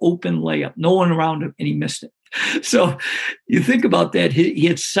wide open layup, no one around him, and he missed it. So you think about that. He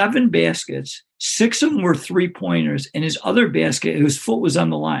had 7 baskets. 6 of them were 3-pointers, and his other basket, his foot was on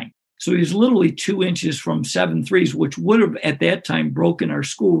the line. So he was literally 2 inches from 7 threes, which would have at that time broken our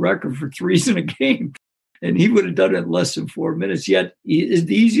school record for threes in a game. And he would have done it in less than 4 minutes. Yet, the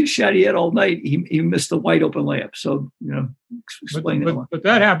easiest shot he had all night, he missed a wide open layup. So, explain it. But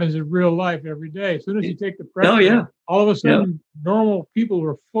that happens in real life every day. As soon as you take the pressure, all of a sudden, normal people who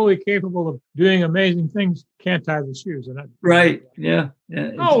are fully capable of doing amazing things can't tie the shoes. Right. Yeah.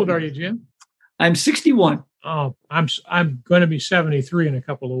 How old are you, Jim? I'm 61. Oh, I'm going to be 73 in a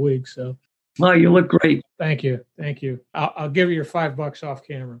couple of weeks. So. Well, you look great. Thank you. I'll give you your $5 off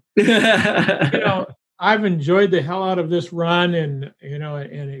camera. I've enjoyed the hell out of this run, and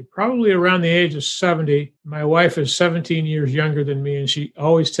probably around the age of 70. My wife is 17 years younger than me, and she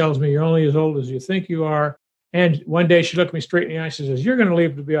always tells me, you're only as old as you think you are. And one day she looked me straight in the eye and says, you're going to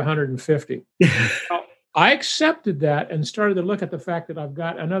live to be 150. I accepted that and started to look at the fact that I've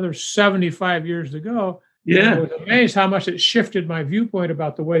got another 75 years to go. Yeah. I was amazed how much it shifted my viewpoint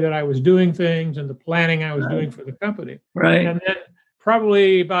about the way that I was doing things and the planning I was doing for the company. Right. And then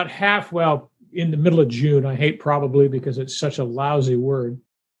probably about in the middle of June, I hate probably because it's such a lousy word.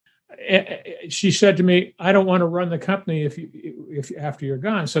 She said to me, I don't want to run the company if after you're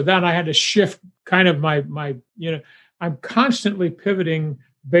gone. So then I had to shift kind of my I'm constantly pivoting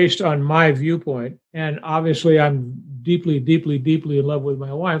based on my viewpoint. And obviously I'm deeply, deeply, deeply in love with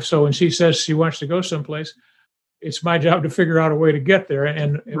my wife. So when she says she wants to go someplace, it's my job to figure out a way to get there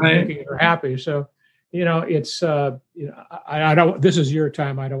and making her happy. So it's I don't. This is your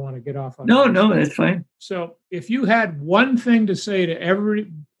time. I don't want to get off on. No, that's fine. So, if you had one thing to say to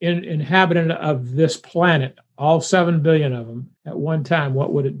every inhabitant of this planet, all 7 billion of them at one time,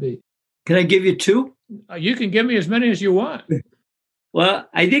 what would it be? Can I give you two? You can give me as many as you want. Well,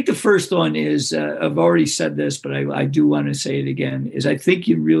 I think the first one is, I've already said this, but I do want to say it again, is I think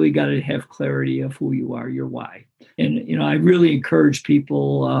you really got to have clarity of who you are, your why. And, I really encourage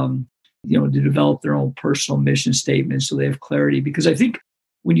people, to develop their own personal mission statement so they have clarity. Because I think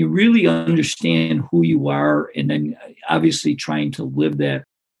when you really understand who you are and then obviously trying to live that,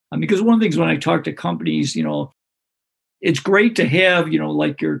 because one of the things when I talk to companies, it's great to have,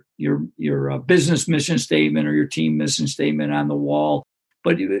 like your business mission statement or your team mission statement on the wall.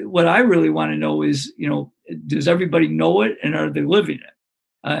 But what I really want to know is, does everybody know it and are they living it?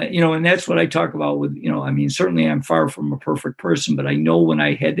 And that's what I talk about with, certainly I'm far from a perfect person, but I know when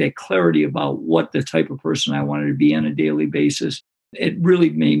I had that clarity about what the type of person I wanted to be on a daily basis, it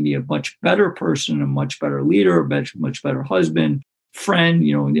really made me a much better person, a much better leader, a much better husband, friend,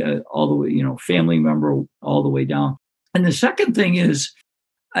 all the way, family member, all the way down. And the second thing is,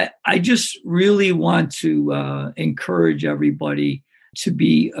 I just really want to encourage everybody to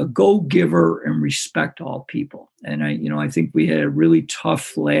be a go-giver and respect all people. And I think we had a really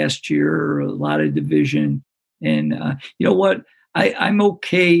tough last year, a lot of division. And you know what? I'm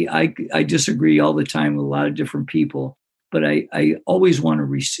okay. I disagree all the time with a lot of different people, but I always want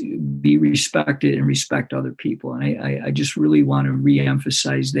to be respected and respect other people. And I just really want to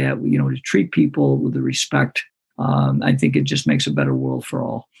reemphasize that, to treat people with the respect. I think it just makes a better world for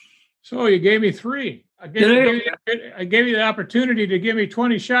all. So you gave me 3. I gave you the opportunity to give me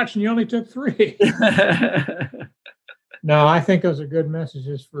 20 shots, and you only took 3. No, I think those are good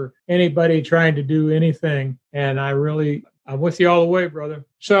messages for anybody trying to do anything. And I'm with you all the way, brother.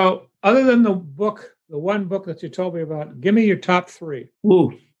 So other than the one book that you told me about, give me your top 3.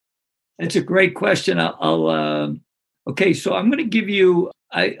 Ooh, that's a great question. Okay, so I'm going to give you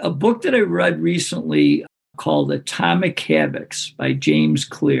a book that I read recently called Atomic Habits by James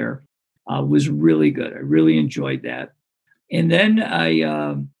Clear. Was really good. I really enjoyed that. And then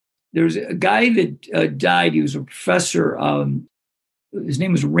there's a guy that died. He was a professor. His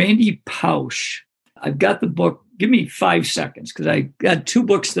name was Randy Pausch. I've got the book. Give me 5 seconds because I got 2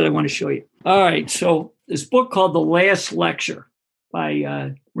 books that I want to show you. All right. So this book called The Last Lecture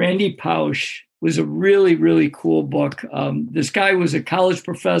by Randy Pausch was a really, really cool book. This guy was a college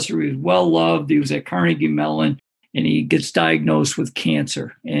professor. He was well-loved. He was at Carnegie Mellon. And he gets diagnosed with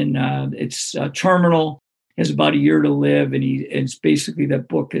cancer, and it's terminal. Has about a year to live, and it's basically that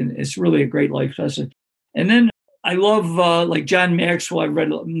book, and it's really a great life lesson. And then I love like John Maxwell. I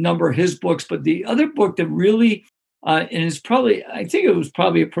read a number of his books, but the other book that really and it's probably I think it was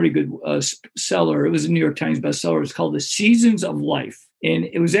probably a pretty good seller. It was a New York Times bestseller. It's called The Seasons of Life. And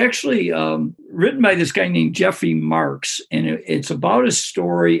it was actually written by this guy named Jeffrey Marks. And it's about a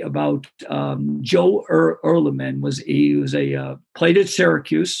story about Joe Ehrlichman. Played at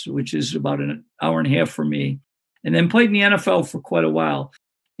Syracuse, which is about an hour and a half for me, and then played in the NFL for quite a while.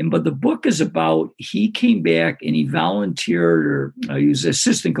 But the book is about, he came back and he volunteered, or he was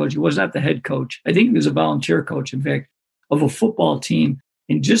assistant coach. He was not the head coach. I think he was a volunteer coach, in fact, of a football team.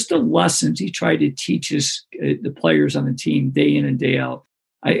 And just the lessons he tried to teach the players on the team day in and day out.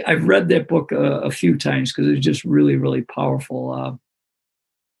 I've read that book a few times because it's just really, really powerful.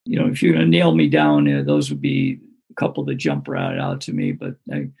 If you're going to nail me down, those would be a couple that jump right out to me. But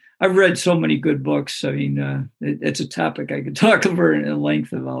I've read so many good books. I mean, it's a topic I could talk over in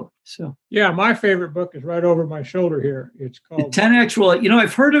length about. So yeah, my favorite book is right over my shoulder here. It's called 10X. Well,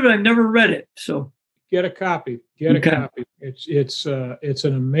 I've heard of it. I've never read it. So get a copy. Get a copy. It's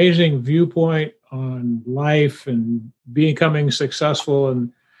an amazing viewpoint on life and becoming successful.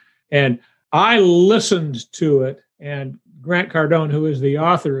 And I listened to it, and Grant Cardone, who is the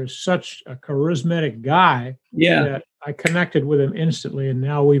author, is such a charismatic guy that I connected with him instantly. And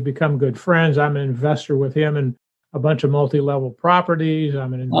now we've become good friends. I'm an investor with him in a bunch of multi-level properties.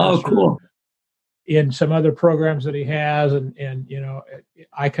 I'm an investor in some other programs that he has. And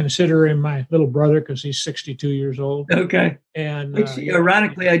I consider him my little brother because he's 62 years old. Okay. And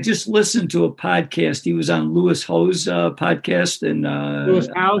ironically, I just listened to a podcast. He was on Lewis Howe's podcast. And Lewis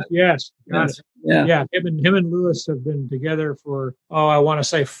Howe, yes. Yeah. Him and Lewis have been together for, I want to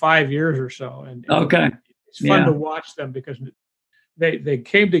say 5 years or so. And it's fun to watch them because they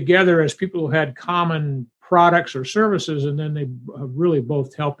came together as people who had common products or services, and then they really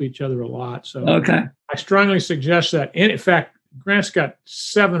both help each other a lot. So I strongly suggest that. And in fact, Grant's got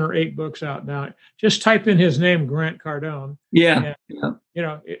 7 or 8 books out now. Just type in his name, Grant Cardone. Yeah.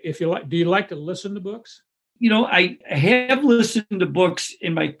 And, if you like, do you like to listen to books? I have listened to books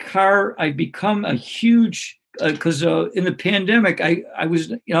in my car. I've become a huge because in the pandemic, I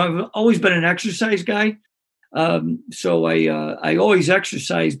was, I've always been an exercise guy. So I always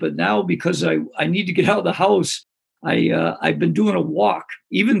exercise, but now because I need to get out of the house, I've been doing a walk,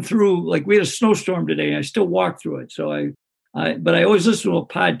 even through, like, we had a snowstorm today, and I still walk through it. So but I always listen to a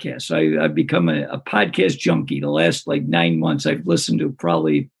podcast. So I've become a podcast junkie. The last 9 months, I've listened to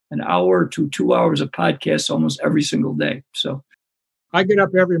probably an hour to 2 hours of podcasts almost every single day. So I get up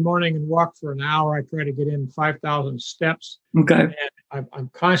every morning and walk for an hour. I try to get in 5,000 steps. okay. And I'm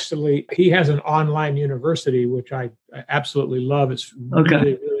constantly, he has an online university, which I absolutely love. It's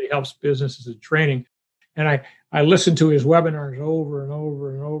really helps businesses and training. And I listen to his webinars over and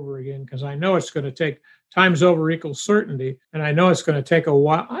over and over again, because I know it's going to take times over equals certainty. And I know it's going to take a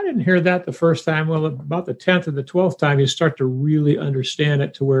while. I didn't hear that the first time. Well, about the 10th or the 12th time, you start to really understand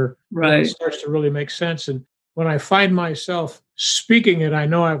it to where it starts to really make sense. And when I find myself speaking it, I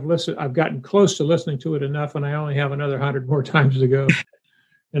know I've gotten close to listening to it enough, and I only have another 100 more times to go.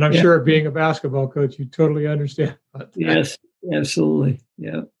 And I'm sure, being a basketball coach, you totally understand about that. Yes, absolutely.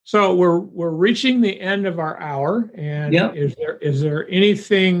 Yeah. So we're reaching the end of our hour, and is there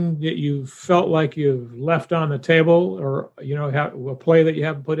anything that you felt like you've left on the table, or a play that you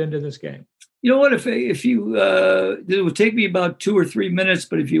haven't put into this game? You know what? If you, it would take me about 2 or 3 minutes,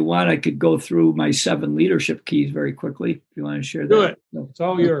 but if you want, I could go through my 7 leadership keys very quickly. If you want to share that, do it. It's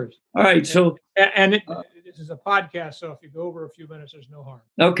all yours. All right. This is a podcast, so if you go over a few minutes, there's no harm.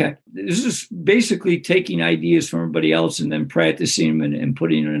 Okay. This is basically taking ideas from everybody else and then practicing them and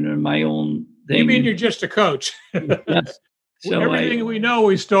putting it in my own thing. You mean you're just a coach? Yes. So everything we know,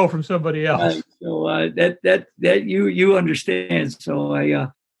 we stole from somebody else. That you understand.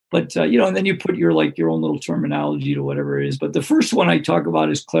 So But, and then you put your own little terminology to whatever it is. But the first one I talk about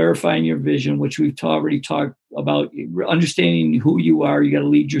is clarifying your vision, which we've already talked about. Understanding who you are. You got to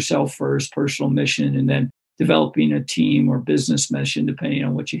lead yourself first, personal mission, and then developing a team or business mission, depending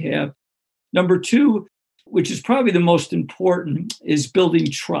on what you have. Number 2, which is probably the most important, is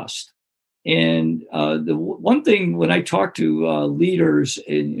building trust. And the one thing when I talk to leaders,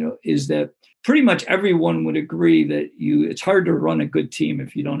 is that pretty much everyone would agree that it's hard to run a good team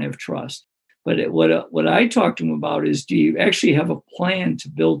if you don't have trust. But what I talk to them about is, do you actually have a plan to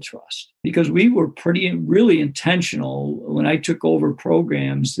build trust? Because we were really intentional when I took over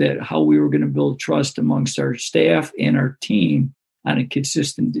programs that how we were going to build trust amongst our staff and our team on a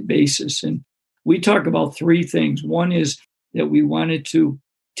consistent basis. And we talk about 3 things. One is that we wanted to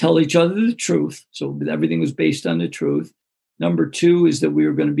tell each other the truth. So everything was based on the truth. Number 2 is that we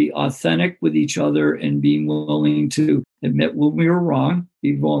were going to be authentic with each other and being willing to admit when we were wrong,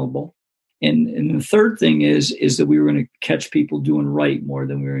 be vulnerable. And the third thing is that we were going to catch people doing right more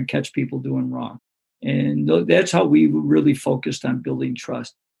than we were going to catch people doing wrong. And that's how we really focused on building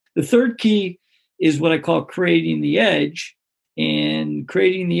trust. The third key is what I call creating the edge. And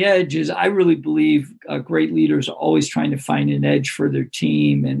creating the edge is, I really believe great leaders are always trying to find an edge for their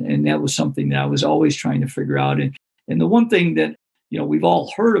team. And that was something that I was always trying to figure out. And the one thing that, we've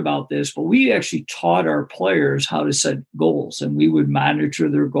all heard about this, but we actually taught our players how to set goals, and we would monitor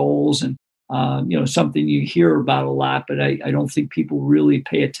their goals, and, something you hear about a lot, but I don't think people really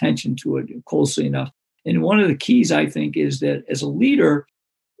pay attention to it closely enough. And one of the keys, I think, is that as a leader,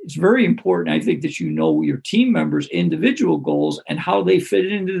 it's very important, I think, that you know your team members' individual goals and how they fit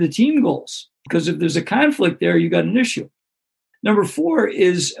into the team goals. Because if there's a conflict there, you got an issue. Number 4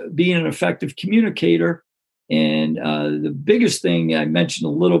 is being an effective communicator. And the biggest thing I mentioned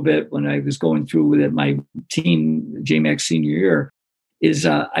a little bit when I was going through with my team, JMAC senior year, is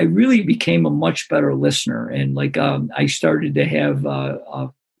I really became a much better listener. And I started to have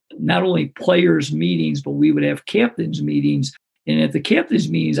not only players meetings, but we would have captains meetings. And at the captains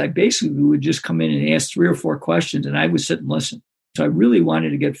meetings, I basically would just come in and ask 3 or 4 questions, and I would sit and listen. So I really wanted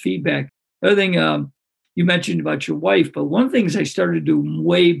to get feedback. The other thing you mentioned about your wife, but one of the things I started to do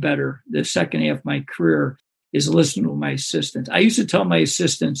way better the second half of my career is listen to my assistants. I used to tell my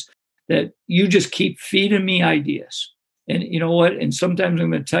assistants that you just keep feeding me ideas. And you know what? And sometimes I'm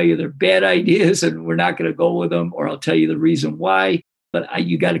going to tell you they're bad ideas and we're not going to go with them, or I'll tell you the reason why, but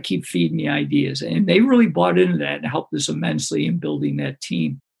you got to keep feeding me ideas. And they really bought into that and helped us immensely in building that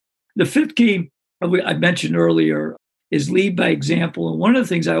team. The 5th key I mentioned earlier is lead by example. And one of the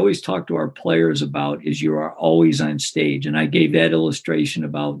things I always talk to our players about is you are always on stage. And I gave that illustration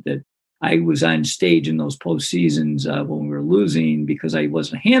about that. I was on stage in those postseasons when we were losing because I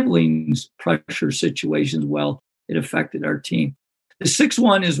wasn't handling pressure situations well. It affected our team. The 6th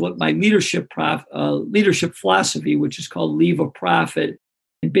one is what my leadership philosophy, which is called Leave a Profit.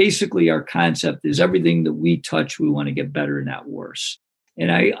 And basically our concept is everything that we touch, we want to get better, not worse.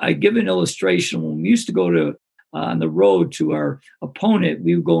 And I give an illustration. When we used to go to on the road to our opponent,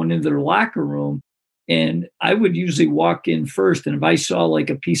 we were going into their locker room, and I would usually walk in first. And if I saw like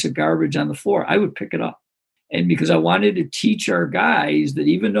a piece of garbage on the floor, I would pick it up. And because I wanted to teach our guys that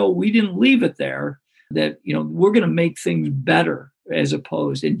even though we didn't leave it there, that, we're going to make things better as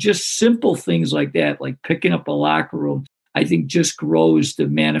opposed. And just simple things like that, like picking up a locker room, I think just grows to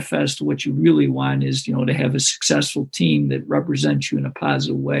manifest what you really want is, to have a successful team that represents you in a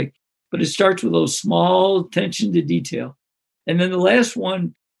positive way. But it starts with those small attention to detail. And then the last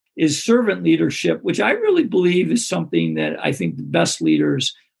one is servant leadership, which I really believe is something that I think the best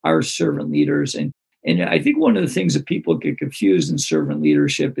leaders are servant leaders. And I think one of the things that people get confused in servant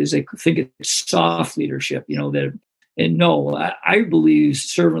leadership is they think it's soft leadership, I believe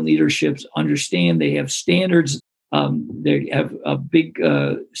servant leaderships understand they have standards. They have big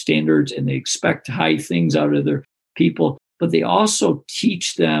standards and they expect high things out of their people, but they also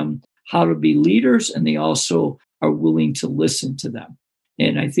teach them how to be leaders, and they also are willing to listen to them.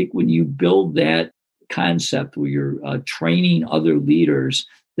 And I think when you build that concept where you're training other leaders,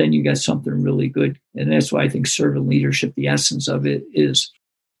 then you got something really good. And that's why I think servant leadership, the essence of it is.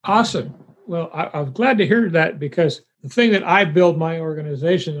 Awesome. Well, I'm glad to hear that, because the thing that I build my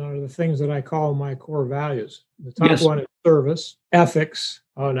organization on are the things that I call my core values. The top one is service, ethics.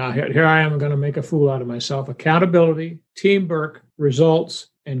 Oh, now here I am going to make a fool out of myself. Accountability, teamwork, results,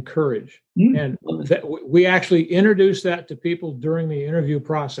 and courage. And we actually introduce that to people during the interview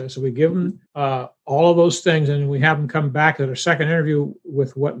process. So we give them all of those things, and we have them come back at a second interview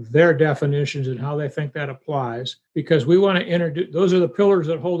with what their definitions and how they think that applies, because we want to introduce, those are the pillars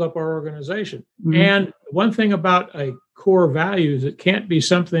that hold up our organization. And one thing about a core value is it can't be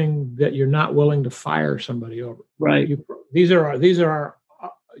something that you're not willing to fire somebody over. Right. These are our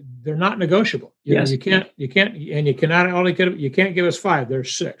they're not negotiable. You can't give us 5.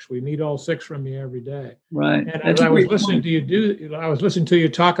 There's 6. We need all 6 from you every day. Right. And as I was listening to you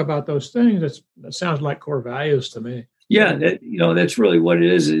talk about those things, that sounds like core values to me. Yeah, that's really what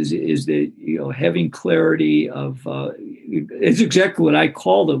it is that, having clarity of, it's exactly what I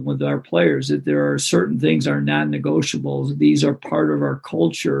call them with our players, that there are certain things are non-negotiables. These are part of our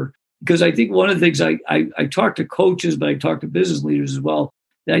culture. Because I think one of the things I talk to coaches, but I talk to business leaders as well,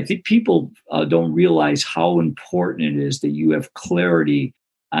 that I think people don't realize how important it is that you have clarity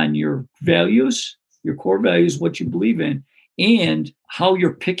on your values, your core values, what you believe in, and how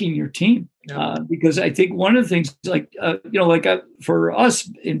you're picking your team. Because I think one of the things, for us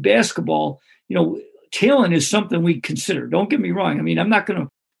in basketball, talent is something we consider. Don't get me wrong. I mean, I'm not going to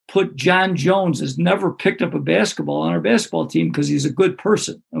put John Jones has never picked up a basketball on our basketball team because he's a good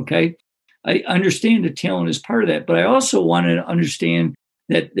person. Okay. I understand that talent is part of that, but I also want to understand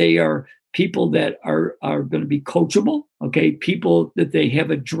that they are people that are going to be coachable. Okay. People that they have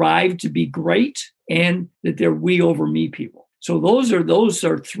a drive to be great, and that they're we over me people. So those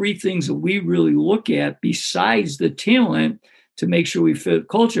are 3 things that we really look at besides the talent to make sure we fit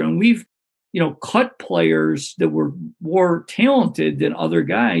culture. And we've, cut players that were more talented than other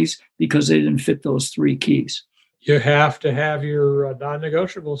guys because they didn't fit those 3 keys. You have to have your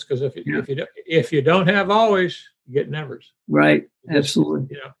non-negotiables, because if you don't have always, you get nevers. Right.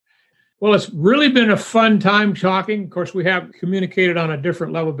 Absolutely. Well, it's really been a fun time talking. Of course, we have communicated on a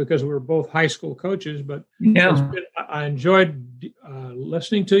different level because we were both high school coaches, but I enjoyed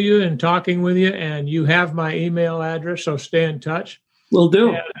listening to you and talking with you, and you have my email address, so stay in touch. Will do.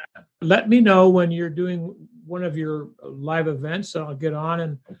 And let me know when you're doing one of your live events, so I'll get on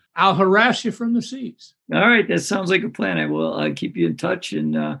and I'll harass you from the seats. All right. That sounds like a plan. I will keep you in touch.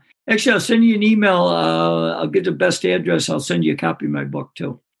 And actually, I'll send you an email. I'll get the best address. I'll send you a copy of my book,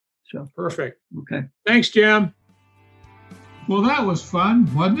 too. So perfect. Okay. Thanks, Jim. Well, that was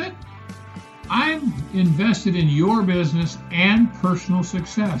fun, wasn't it? I'm invested in your business and personal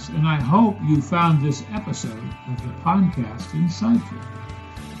success, and I hope you found this episode of the podcast insightful.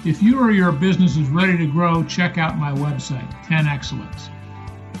 If you or your business is ready to grow, check out my website, 10 Excellence.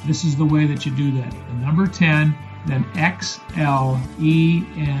 This is the way that you do that. The number 10, then XLENZ.com.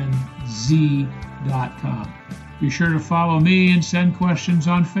 Be sure to follow me and send questions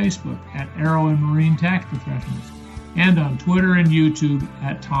on Facebook at Aero and Marine Tax Professionals, and on Twitter and YouTube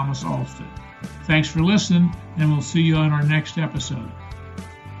at Thomas Alston. Thanks for listening, and we'll see you on our next episode.